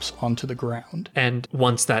collapse onto the ground. And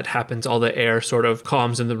once that happens, all the air sort of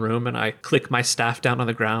calms in the room, and I click my staff down on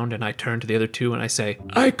the ground, and I turn to the other two, and I say,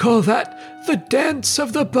 I call that the dance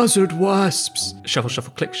of the buzzard wasps. shuffle,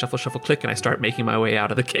 shuffle, click, and I start making my way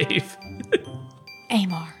out of the cave.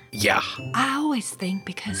 Amar, Yeah. I always think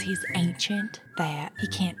because he's ancient that he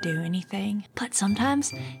can't do anything, but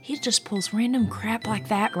sometimes he just pulls random crap like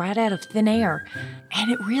that right out of thin air.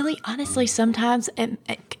 And it really, honestly, sometimes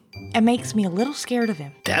it makes me a little scared of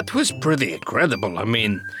him. That was pretty incredible. I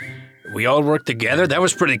mean, we all worked together. That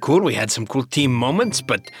was pretty cool. We had some cool team moments,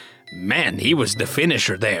 but man, he was the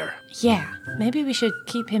finisher there. Yeah, maybe we should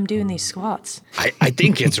keep him doing these squats. I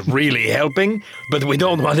think it's really helping, but we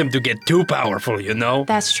don't want him to get too powerful, you know?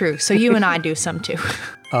 That's true. So you and I do some too.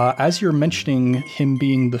 As you're mentioning him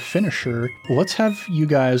being the finisher, let's have you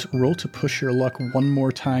guys roll to push your luck one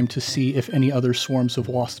more time to see if any other swarms of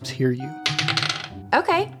wasps hear you.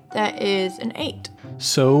 Okay, that is an 8.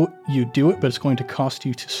 So you do it, but it's going to cost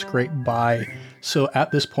you to scrape by. So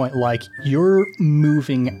at this point, like, you're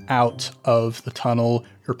moving out of the tunnel,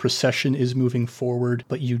 your procession is moving forward,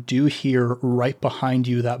 but you do hear right behind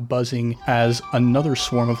you that buzzing as another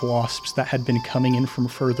swarm of wasps that had been coming in from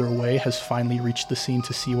further away has finally reached the scene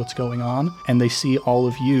to see what's going on, and they see all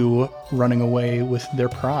of you running away with their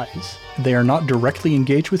prize. They are not directly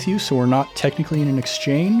engaged with you, so we're not technically in an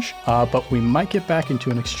exchange, but we might get back into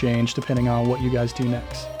an exchange depending on what you guys do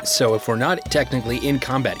next. So if we're not technically in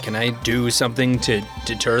combat, can I do something to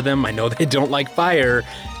deter them? I know they don't like fire.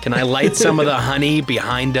 Can I light some of the honey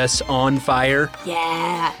behind us on fire?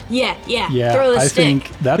 Yeah. Yeah, Throw the I stick. think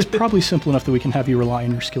that's probably simple enough that we can have you rely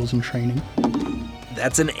on your skills and training.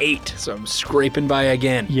 That's an 8, so I'm scraping by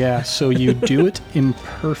again. Yeah, so you do it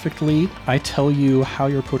imperfectly. I tell you how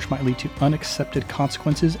your approach might lead to unaccepted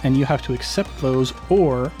consequences, and you have to accept those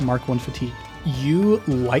or mark 1 fatigue. You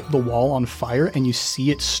light the wall on fire and you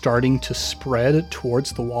see it starting to spread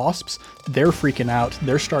towards the wasps. They're freaking out.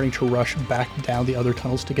 They're starting to rush back down the other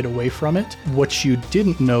tunnels to get away from it. What you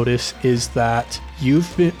didn't notice is that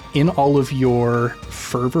you've been, in all of your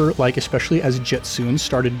fervor, like especially as Jetsoon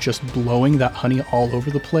started just blowing that honey all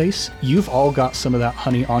over the place, you've all got some of that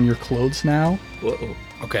honey on your clothes now. Whoa.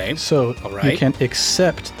 Okay. So All right. you can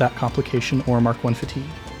accept that complication or mark 1 fatigue.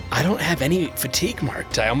 I don't have any fatigue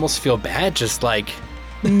marked. I almost feel bad, just like,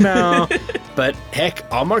 no. But heck,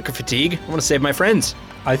 I'll mark a fatigue. I want to save my friends.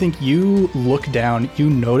 I think you look down, you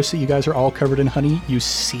notice that you guys are all covered in honey, you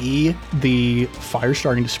see the fire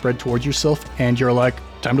starting to spread towards yourself, and you're like,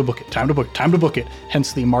 time to book it, time to book it,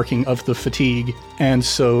 hence the marking of the fatigue. And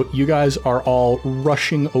so you guys are all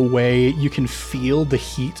rushing away. You can feel the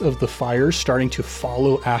heat of the fire starting to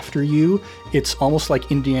follow after you. It's almost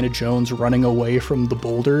like Indiana Jones running away from the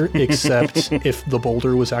boulder, except if the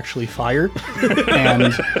boulder was actually fire.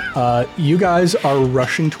 And you guys are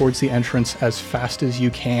rushing towards the entrance as fast as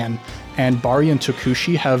you can. And Bari and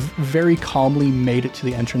Tokushi have very calmly made it to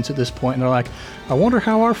the entrance at this point, and they're like, I wonder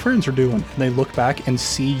how our friends are doing. And they look back and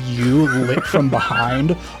see you lit from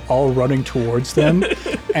behind, all running towards them.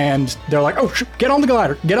 And they're like, oh, get on the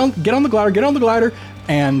glider, get on the glider.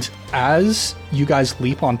 And as you guys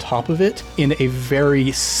leap on top of it, in a very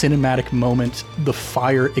cinematic moment, the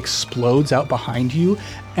fire explodes out behind you,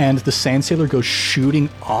 and the sand sailor goes shooting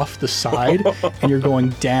off the side, and you're going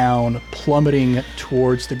down, plummeting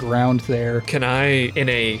towards the ground there. Can I, in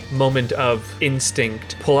a moment of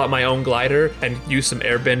instinct, pull out my own glider and use some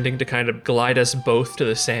airbending to kind of glide us both to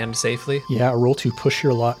the sand safely? Yeah, roll to push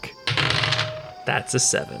your luck. That's a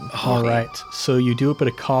 7. All right, so you do it, but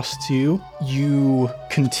it costs you. You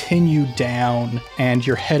continue down, and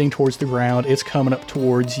you're heading towards the ground. It's coming up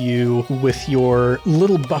towards you with your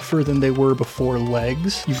little buffer than they were before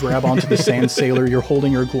legs. You grab onto the sand sailor. You're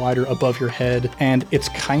holding your glider above your head, and it's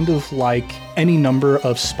kind of like any number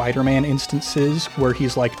of Spider-Man instances where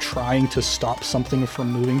he's like trying to stop something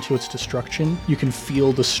from moving to its destruction. You can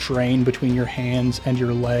feel the strain between your hands and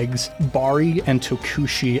your legs. Bari and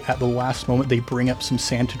Tokushi, at the last moment, they bring up some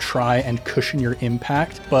sand to try and cushion your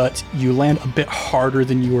impact, but you land a bit harder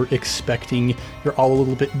than you were expecting. You're all a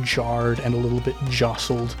little bit jarred and a little bit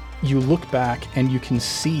jostled. You look back and you can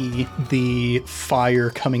see the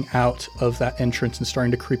fire coming out of that entrance and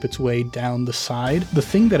starting to creep its way down the side. The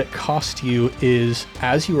thing that it cost you is,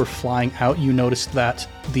 as you were flying out, you noticed that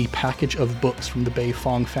the package of books from the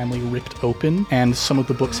Beifong family ripped open, and some of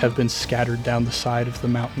the books have been scattered down the side of the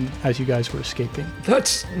mountain as you guys were escaping.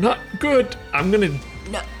 That's not good. I'm gonna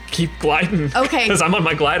keep gliding. Okay. Because I'm on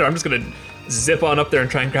my glider. I'm just gonna zip on up there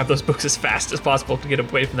and try and grab those books as fast as possible to get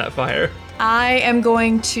away from that fire. I am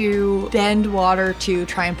going to bend water to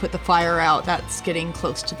try and put the fire out that's getting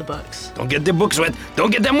close to the books. Don't get the books wet.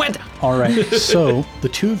 Don't get them wet. All right, so the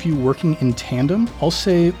two of you working in tandem, I'll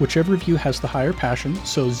say whichever of you has the higher passion.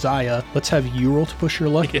 So Zaya, let's have you roll to push your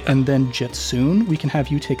luck, and then Jetsoon, we can have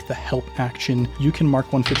you take the help action. You can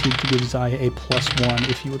mark 1 fatigue to give Zaya a +1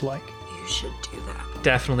 if you would like. You should do that.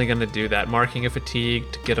 Definitely gonna do that. Marking a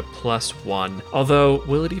fatigue to get a +1. Although,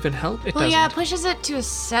 will it even help? It Well, doesn't. yeah, it pushes it to a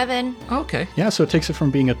 7. Okay. Yeah, so it takes it from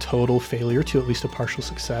being a total failure to at least a partial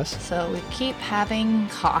success. So we keep having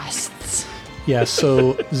costs. Yeah,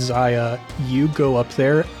 so Zaya, you go up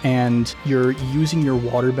there and you're using your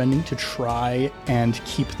water bending to try and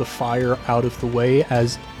keep the fire out of the way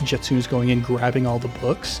as Jetsoon is going in, grabbing all the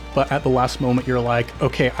books. But at the last moment, you're like,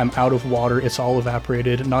 okay, I'm out of water. It's all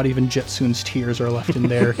evaporated. Not even Jetsoon's tears are left in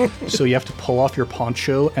there. So you have to pull off your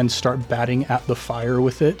poncho and start batting at the fire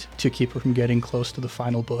with it to keep it from getting close to the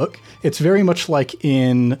final book. It's very much like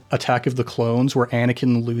in Attack of the Clones, where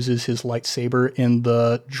Anakin loses his lightsaber in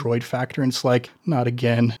the droid factor, and it's like, not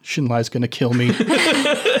again. Shinlai's gonna kill me.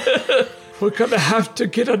 We're gonna have to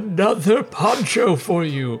get another poncho for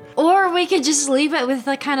you. Or we could just leave it with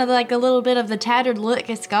kind of like a little bit of the tattered look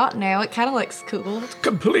it's got now. It kind of looks cool.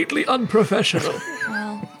 Completely unprofessional.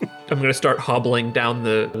 Well, I'm gonna start hobbling down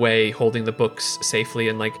the way, holding the books safely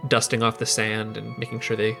and like dusting off the sand and making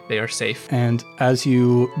sure they are safe. And as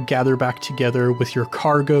you gather back together with your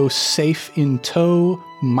cargo safe in tow,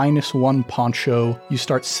 -1 poncho, you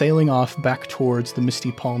start sailing off back towards the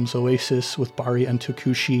Misty Palms Oasis with Bari and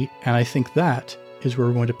Tokushi. And I think that is where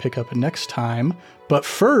we're going to pick up next time. But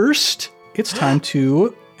first, it's time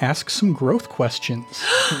to ask some growth questions.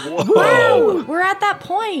 woo! We're at that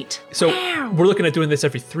point. So we're looking at doing this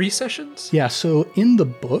every 3 sessions? Yeah, so in the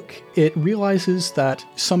book, it realizes that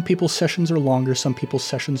some people's sessions are longer, some people's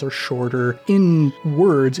sessions are shorter. In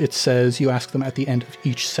words, it says you ask them at the end of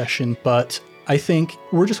each session, but I think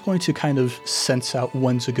we're just going to kind of sense out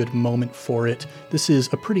when's a good moment for it. This is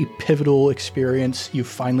a pretty pivotal experience. You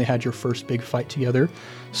finally had your first big fight together.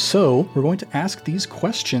 So we're going to ask these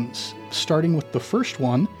questions, starting with the first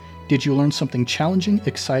one. Did you learn something challenging,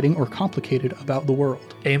 exciting, or complicated about the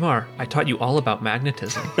world? Amar, I taught you all about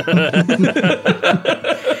magnetism.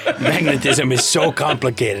 Magnetism is so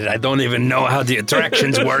complicated. I don't even know how the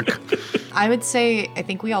attractions work. I would say, I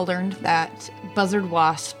think we all learned that buzzard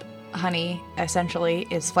wasp honey essentially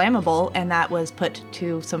is flammable, and that was put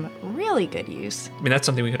to some really good use. I mean, that's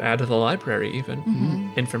something we could add to the library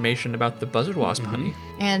even. Information about the buzzard wasp honey.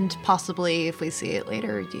 And possibly, if we see it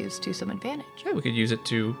later, used to some advantage. Yeah, we could use it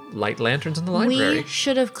to light lanterns in the library. We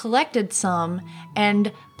should have collected some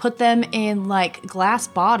and put them in like glass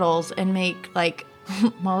bottles and make like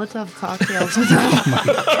Molotov cocktails with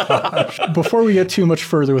them. Before we get too much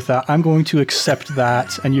further with that, I'm going to accept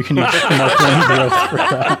that, and you can use mark 1 growth for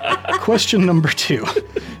that. Question number 2.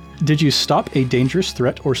 Did you stop a dangerous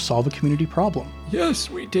threat or solve a community problem? Yes,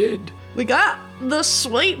 we did. We got the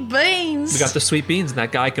sweet beans. We got the sweet beans, and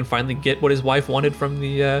that guy can finally get what his wife wanted from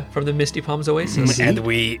the Misty Palms Oasis. And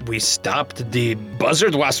we stopped the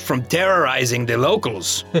buzzard wasp from terrorizing the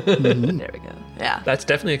locals. There we go. Yeah. That's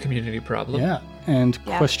definitely a community problem. Yeah. And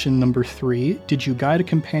Yeah. question number 3, did you guide a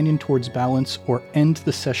companion towards balance or end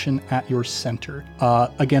the session at your center?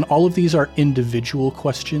 Again, all of these are individual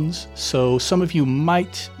questions, so some of you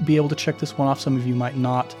might be able to check this one off, some of you might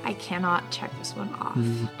not. I cannot check this one off.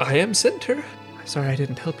 I am center. Sorry I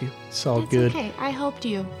didn't help you. It's all That's good. okay. I helped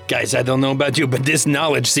you. Guys, I don't know about you, but this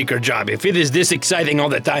knowledge seeker job, if it is this exciting all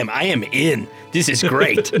the time, I am in. This is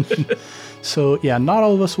great. So yeah, not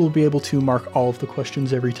all of us will be able to mark all of the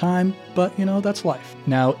questions every time, but that's life.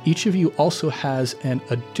 Now, each of you also has an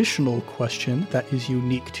additional question that is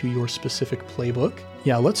unique to your specific playbook.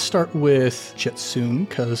 Yeah, let's start with Jetsoon,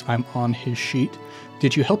 because I'm on his sheet.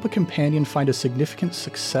 Did you help a companion find a significant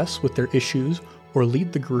success with their issues, or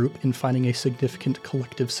lead the group in finding a significant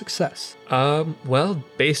collective success? Well,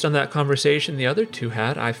 based on that conversation the other two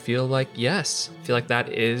had, I feel like yes. I feel like that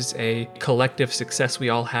is a collective success we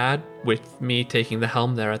all had, with me taking the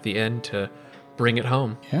helm there at the end to bring it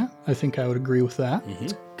home. Yeah, I think I would agree with that.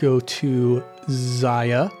 Let's go to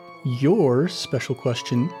Zaya. Your special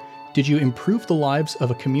question: did you improve the lives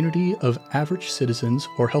of a community of average citizens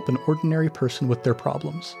or help an ordinary person with their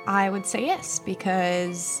problems? I would say yes,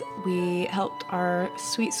 because we helped our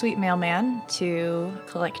sweet, sweet mailman to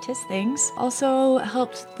collect his things. Also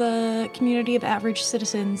helped the community of average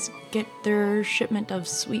citizens get their shipment of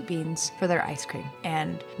sweet beans for their ice cream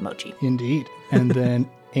and mochi. Indeed. And then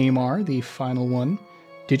Amar, the final one.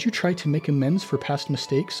 Did you try to make amends for past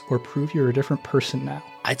mistakes or prove you're a different person now?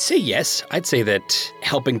 I'd say yes. I'd say that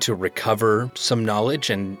helping to recover some knowledge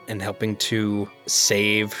and helping to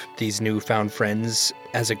save these newfound friends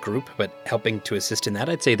as a group, but helping to assist in that,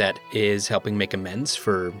 I'd say that is helping make amends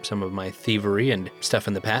for some of my thievery and stuff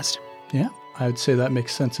in the past. Yeah, I would say that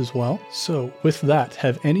makes sense as well. So with that,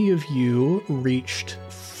 have any of you reached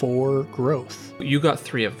 4 growth? You got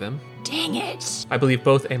 3 of them. Dang it! I believe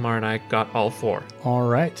both Amar and I got all 4. All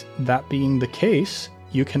right, that being the case,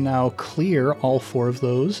 you can now clear all 4 of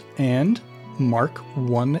those and mark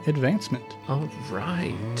 1 advancement. All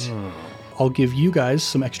right. I'll give you guys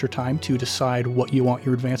some extra time to decide what you want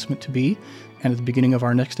your advancement to be, and at the beginning of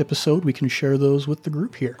our next episode, we can share those with the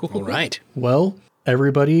group here. All right. Well,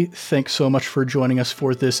 everybody, thanks so much for joining us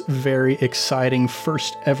for this very exciting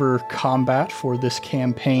first ever combat for this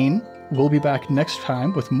campaign. We'll be back next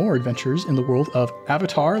time with more adventures in the world of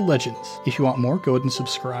Avatar Legends. If you want more, go ahead and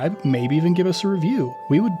subscribe, maybe even give us a review.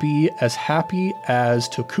 We would be as happy as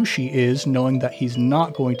Tokushi is knowing that he's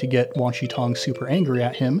not going to get Wan Shi Tong super angry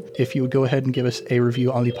at him if you would go ahead and give us a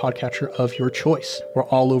review on the podcatcher of your choice. We're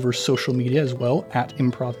all over social media as well at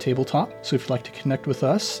Improv Tabletop. So if you'd like to connect with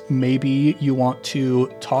us, maybe you want to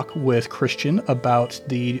talk with Christian about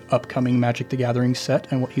the upcoming Magic the Gathering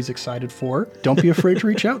set and what he's excited for, don't be afraid to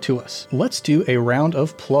reach out to us. Let's do a round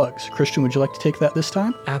of plugs. Christian, would you like to take that this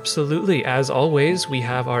time? Absolutely. As always, we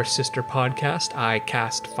have our sister podcast, I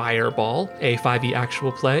Cast Fireball, a 5e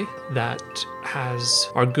actual play that has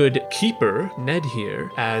our good keeper, Ned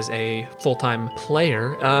here, as a full-time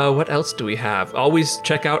player. What else do we have? Always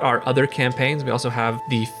check out our other campaigns. We also have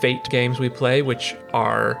the Fate games we play, which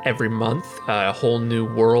are every month, a whole new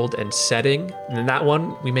world and setting. And in that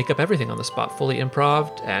one, we make up everything on the spot, fully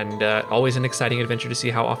improv, and always an exciting adventure to see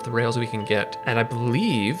how off the rails we can get. And I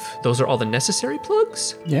believe those are all the necessary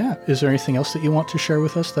plugs? Yeah. Is there anything else that you want to share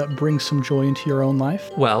with us that brings some joy into your own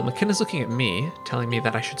life? Well, McKenna's looking at me, telling me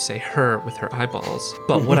that I should say her with her eyeballs.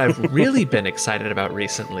 But what I've really been excited about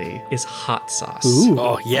recently is hot sauce. Ooh.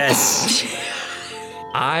 Oh, yes.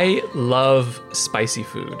 I love spicy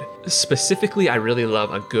food. Specifically, I really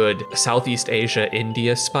love a good Southeast Asia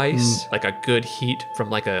India spice, like a good heat from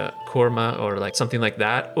like a korma or like something like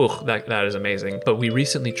that. Ugh, that is amazing. But we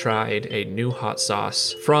recently tried a new hot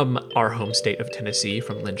sauce from our home state of Tennessee,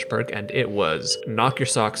 from Lynchburg, and it was knock your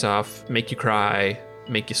socks off, make you cry,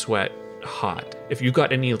 make you sweat. Hot. If you've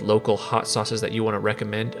got any local hot sauces that you want to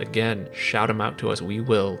recommend, again, shout them out to us. We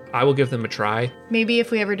will. I will give them a try. Maybe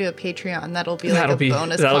if we ever do a Patreon, that'll be like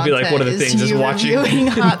bonus that'll be like one of the things is you watching reviewing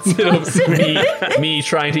hot sauces. me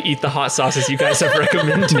trying to eat the hot sauces you guys have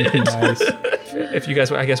recommended. Nice. If you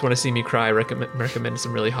guys, I guess, want to see me cry, recommend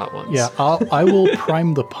some really hot ones. Yeah, I will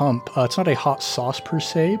prime the pump. It's not a hot sauce per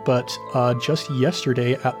se, but just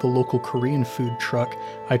yesterday at the local Korean food truck,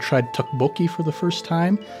 I tried tteokbokki for the first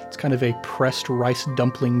time. It's kind of a pressed rice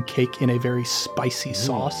dumpling cake in a very spicy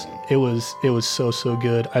sauce. It was so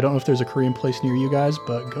good. I don't know if there's a Korean place near you guys,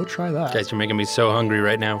 but go try that. Guys, you're making me so hungry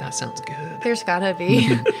right now. That sounds good. There's gotta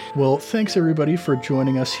be. Well, thanks everybody for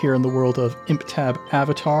joining us here in the world of ImpTab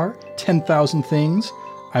Avatar, 10,000 Things.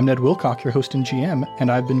 I'm Ned Wilcock, your host and GM, and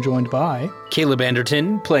I've been joined by... Caleb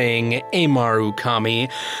Anderton playing Amaru Kami,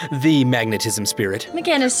 the magnetism spirit.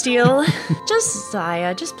 McKenna Steele. Just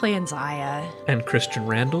Zaya, just playing Zaya. And Christian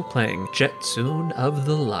Randall playing Jetsoon of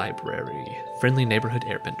the Library, friendly neighborhood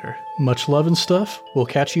airbender. Much love and stuff. We'll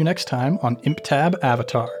catch you next time on ImpTab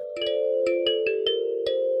Avatar.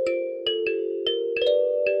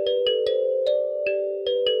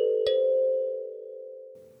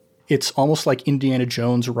 It's almost like Indiana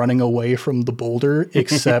Jones running away from the boulder,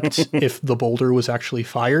 except if the boulder was actually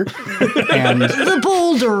fire. And The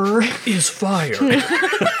boulder. Is fire.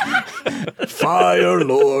 Fire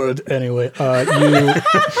Lord. Anyway,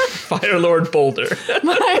 Fire Lord Boulder.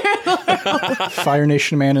 Fire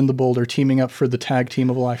Nation Man and the Boulder teaming up for the tag team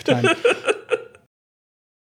of a lifetime.